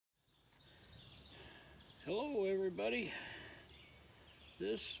Hello everybody.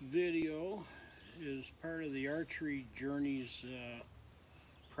 This video is part of the Archery Journeys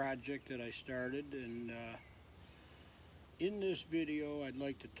project that I started, and in this video I'd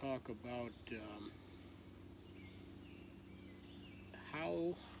like to talk about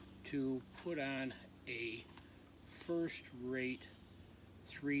how to put on a first-rate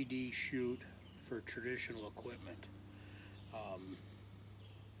 3D shoot for traditional equipment.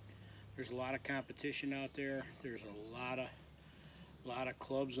 There's a lot of competition out there. There's a lot of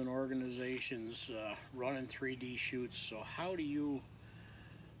clubs and organizations running 3D shoots. So how do you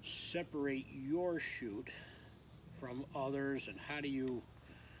separate your shoot from others, and how do you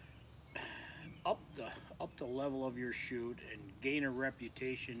up the level of your shoot and gain a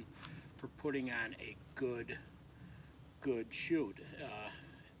reputation for putting on a good shoot?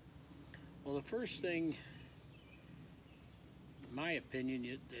 Well, the first thing, in my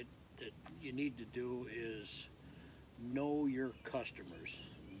opinion, that you need to do is know your customers,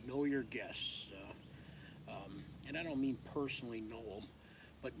 know your guests, and I don't mean personally know them,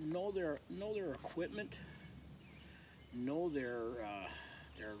 but know their equipment, know their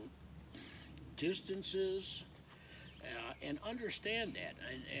distances, and understand that,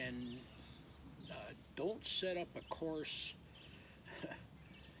 and don't set up a course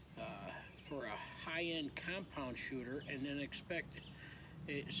for a high-end compound shooter and then expect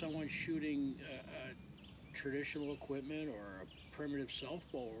someone shooting traditional equipment or a primitive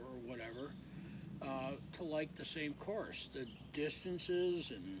self-bow or whatever to like the same course. The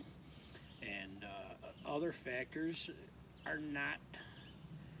distances and other factors are not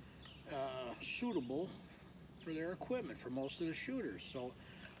suitable for their equipment for most of the shooters. So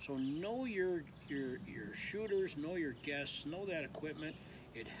know your shooters, know your guests, know that equipment.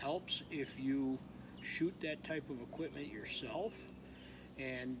 It helps if you shoot that type of equipment yourself.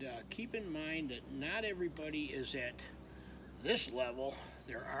 And keep in mind that not everybody is at this level.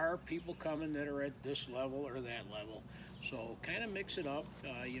 There are people coming that are at this level or that level. So kind of mix it up.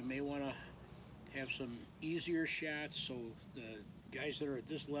 You may want to have some easier shots so the guys that are at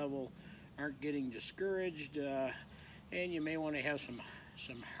this level aren't getting discouraged. And you may want to have some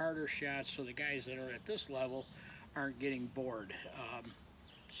harder shots so the guys that are at this level aren't getting bored.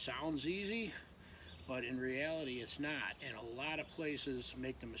 Sounds easy, but in reality it's not, and a lot of places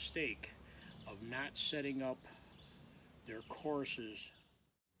make the mistake of not setting up their courses.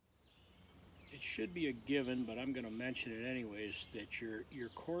 It should be a given, but I'm going to mention it anyways, that your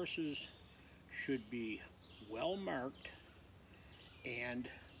courses should be well marked and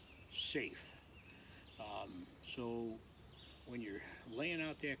safe. So when you're laying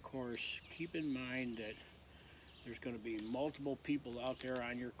out that course, keep in mind that there's going to be multiple people out there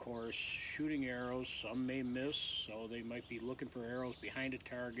on your course shooting arrows. Some may miss, so they might be looking for arrows behind a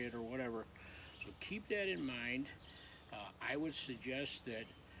target or whatever. So keep that in mind. I would suggest that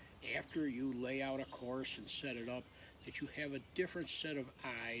after you lay out a course and set it up, that you have a different set of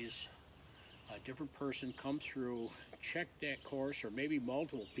eyes, a different person come through, check that course, or maybe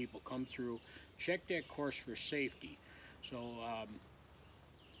multiple people come through, check that course for safety. So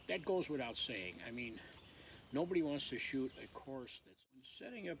that goes without saying. I mean, nobody wants to shoot a course that's... When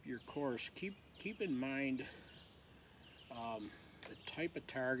setting up your course, keep in mind the type of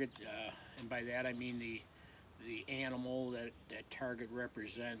target, and by that I mean the animal that target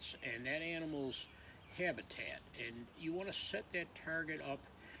represents, and that animal's habitat. And you want to set that target up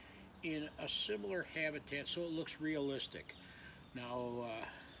in a similar habitat so it looks realistic. Now,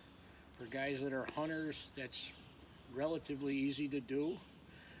 for guys that are hunters, that's relatively easy to do.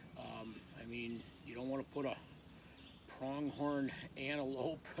 I mean, you don't want to put a pronghorn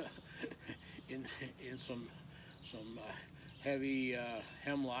antelope in some heavy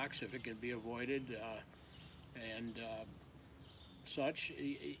hemlocks if it can be avoided, and such.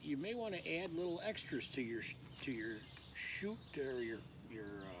 You may want to add little extras to your shoot, or your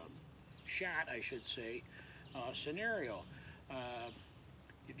shot, I should say, scenario.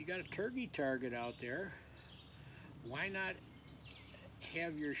 If you got a turkey target out there, why not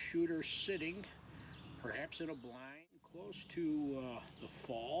have your shooter sitting perhaps in a blind close to the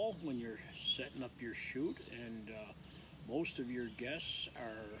fall when you're setting up your shoot, and most of your guests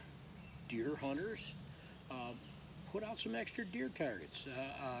are deer hunters? Put out some extra deer targets.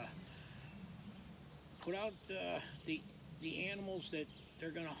 Put out the animals that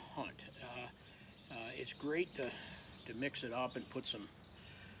they're going to hunt. It's great to mix it up and put some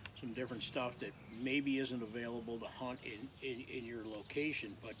different stuff that maybe isn't available to hunt in your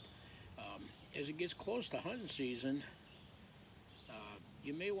location, but as it gets close to hunting season,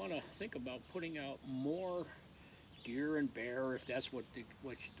 you may want to think about putting out more deer and bear, if that's what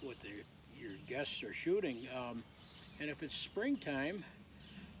your guests are shooting. And if it's springtime,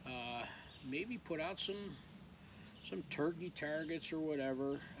 maybe put out some turkey targets or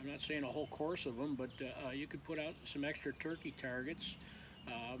whatever. I'm not saying a whole course of them, but you could put out some extra turkey targets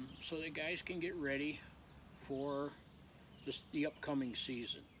so that guys can get ready for the upcoming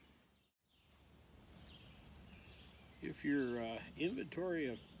season. If your inventory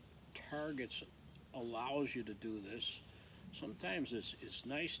of targets allows you to do this, sometimes it's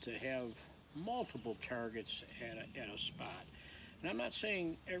nice to have multiple targets at a spot. And I'm not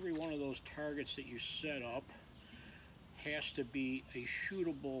saying every one of those targets that you set up has to be a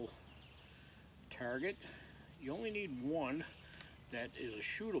shootable target. You only need one that is a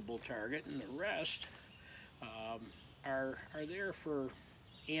shootable target, and the rest are there for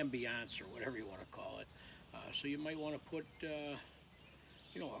ambiance or whatever you want to call it. So you might want to put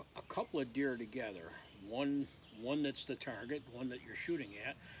a couple of deer together. One that's the target, one that you're shooting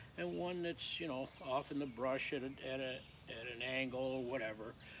at, and one that's off in the brush at an angle or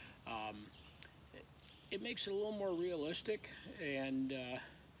whatever. It makes it a little more realistic, and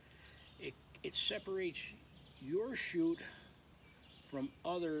it separates your shoot from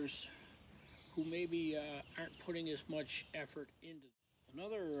others who maybe aren't putting as much effort into.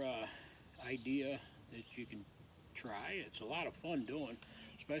 Another idea that you can try, it's a lot of fun doing,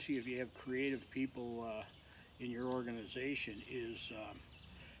 especially if you have creative people in your organization, is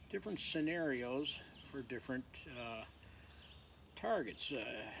different scenarios for different targets.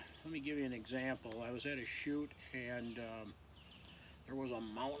 Let me give you an example. I was at a shoot, and there was a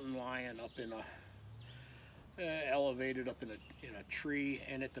mountain lion up in a elevated up in a tree,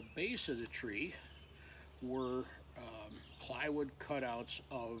 and at the base of the tree were plywood cutouts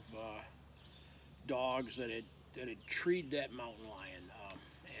of dogs that had treed that mountain lion,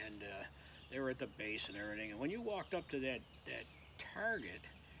 and they were at the base and everything. And when you walked up to that target,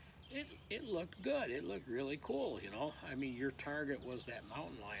 it looked good. It looked really cool, I mean, your target was that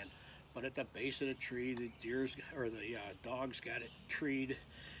mountain lion, but at the base of the tree, the dogs got it treed,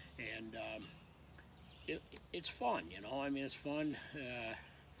 and it's fun, I mean, it's fun.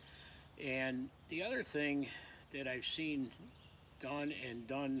 And the other thing that I've seen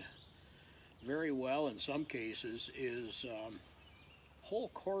done very well in some cases is whole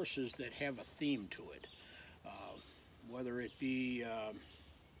courses that have a theme to it, whether it be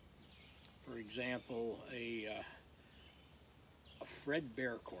for example a Fred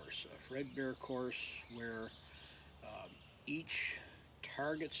Bear course, where each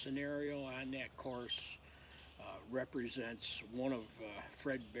target scenario on that course represents one of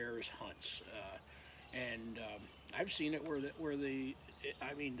Fred Bear's hunts, and I've seen it where the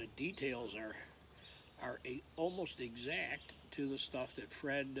details are almost exact to the stuff that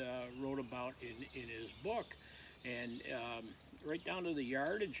Fred wrote about in his book, and right down to the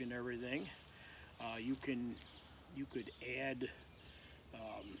yardage and everything. You could add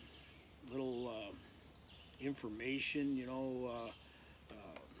little information,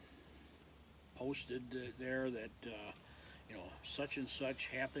 posted there that such and such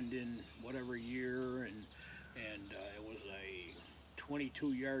happened in whatever year, and it was a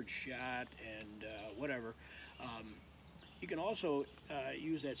 22-yard shot, and whatever. You can also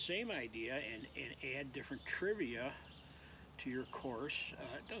use that same idea and add different trivia to your course.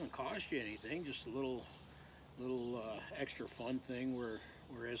 It doesn't cost you anything, just a little extra fun thing where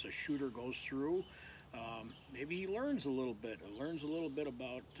as a shooter goes through, maybe he learns a little bit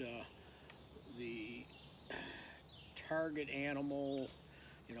about the target animal,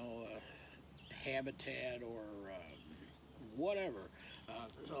 habitat or whatever.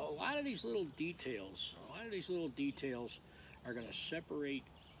 So a lot of these little details are going to separate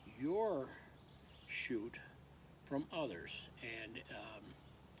your shoot from others, and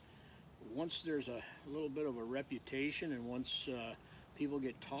once there's a little bit of a reputation, and once people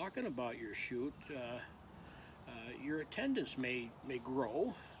get talking about your shoot, your attendance may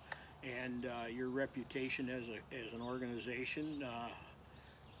grow, and your reputation as an organization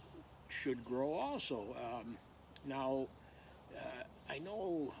should grow also. Now, I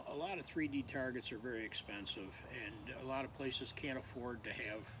know a lot of 3D targets are very expensive, and a lot of places can't afford to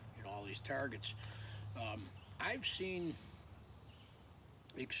have all these targets. I've seen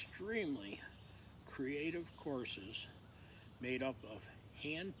extremely creative courses made up of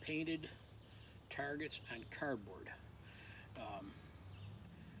hand-painted targets on cardboard.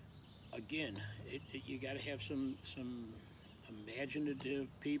 Again, you got to have some imaginative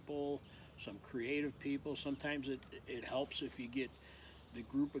people, some creative people. Sometimes it helps if you get the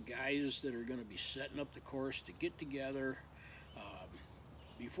group of guys that are going to be setting up the course to get together,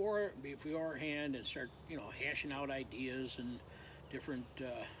 beforehand and start, you know, hashing out ideas and different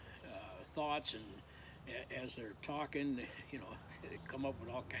thoughts, and as they're talking, you know, they come up with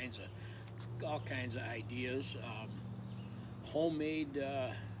all kinds of ideas. Homemade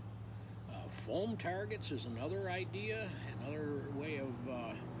foam targets is another idea, another way of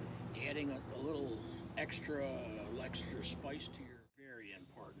adding a little extra spice to your. Very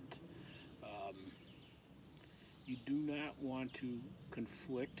important. You do not want to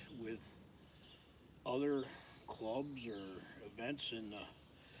conflict with other clubs or events in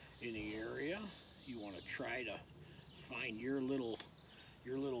the area. You want to try to find your little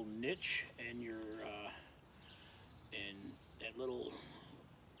niche and your and that little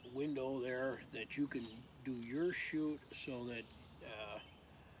window there that you can do your shoot, so that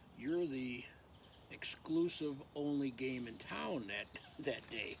you're the exclusive only game in town that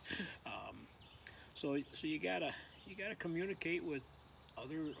day. So you gotta communicate with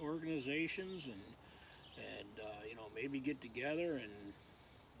other organizations, and you know, maybe get together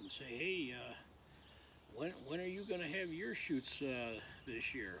and say, hey, when are you gonna have your shoots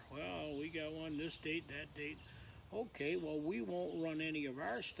this year? Well, we got one this date, that date. Okay, well, we won't run any of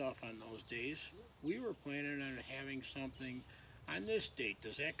our stuff on those days. We were planning on having something on this date.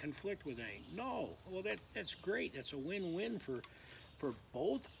 Does that conflict with anything? No. Well, that's great. That's a win-win for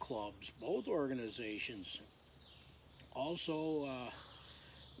both clubs, both organizations. Also,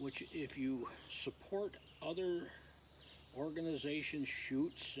 which if you support other organizations'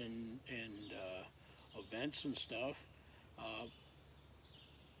 shoots and events and stuff,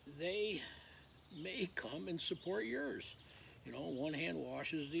 they may come and support yours. You know, one hand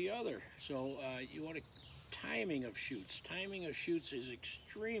washes the other. So you want to timing of shoots. Timing of shoots is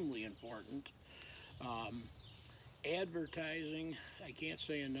extremely important. Advertising, I can't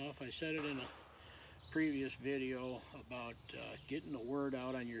say enough. I said it in a previous video about getting the word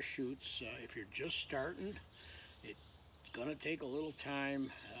out on your shoots. If you're just starting, it's going to take a little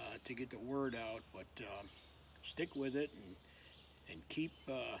time to get the word out, but stick with it and keep,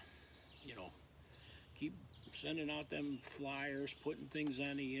 you know, keep sending out them flyers, putting things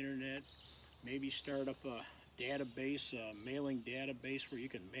on the internet. Maybe start up a database, a mailing database, where you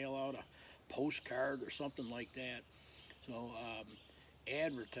can mail out a postcard or something like that. So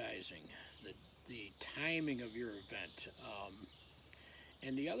advertising, the timing of your event.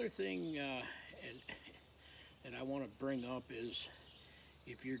 And the other thing that I want to bring up is,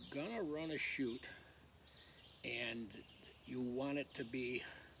 if you're gonna run a shoot and you want it to be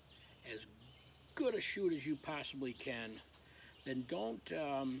as good a shoot as you possibly can, then don't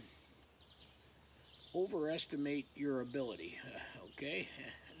overestimate your ability, okay?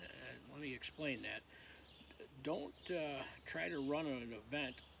 Let me explain that. Don't try to run an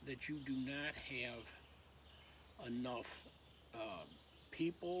event that you do not have enough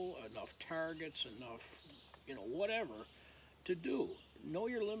people, enough targets, enough, you know, whatever to do. Know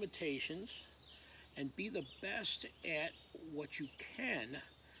your limitations and be the best at what you can,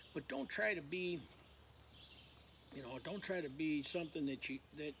 but don't try to be, you know, don't try to be something that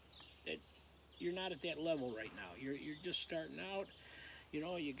you're not at that level right now. You're just starting out. You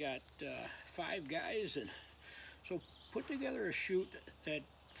know, you got 5 guys, and so put together a shoot that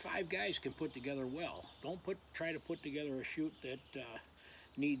 5 guys can put together well. Don't try to put together a shoot that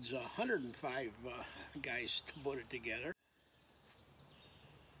needs 105 guys to put it together.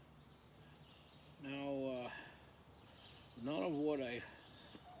 Now, none of what I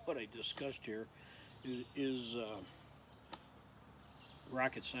discussed here is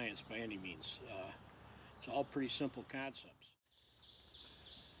rocket science by any means. It's all pretty simple concepts.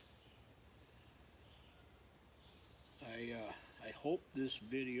 I hope this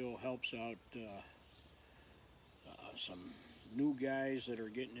video helps out some new guys that are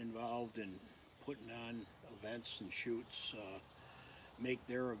getting involved in putting on events and shoots, make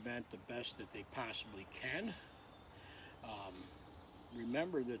their event the best that they possibly can.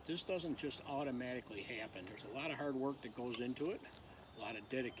 Remember that this doesn't just automatically happen. There's a lot of hard work that goes into it, a lot of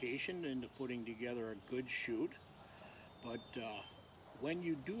dedication into putting together a good shoot. But when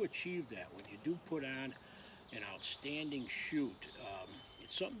you do achieve that, when you do put on an outstanding shoot,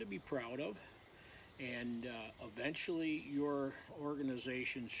 it's something to be proud of, and eventually your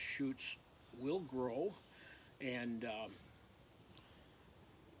organization's shoots will grow. And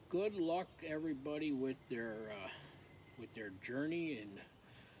good luck, everybody, with their journey and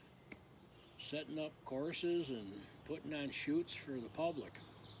setting up courses and putting on shoots for the public.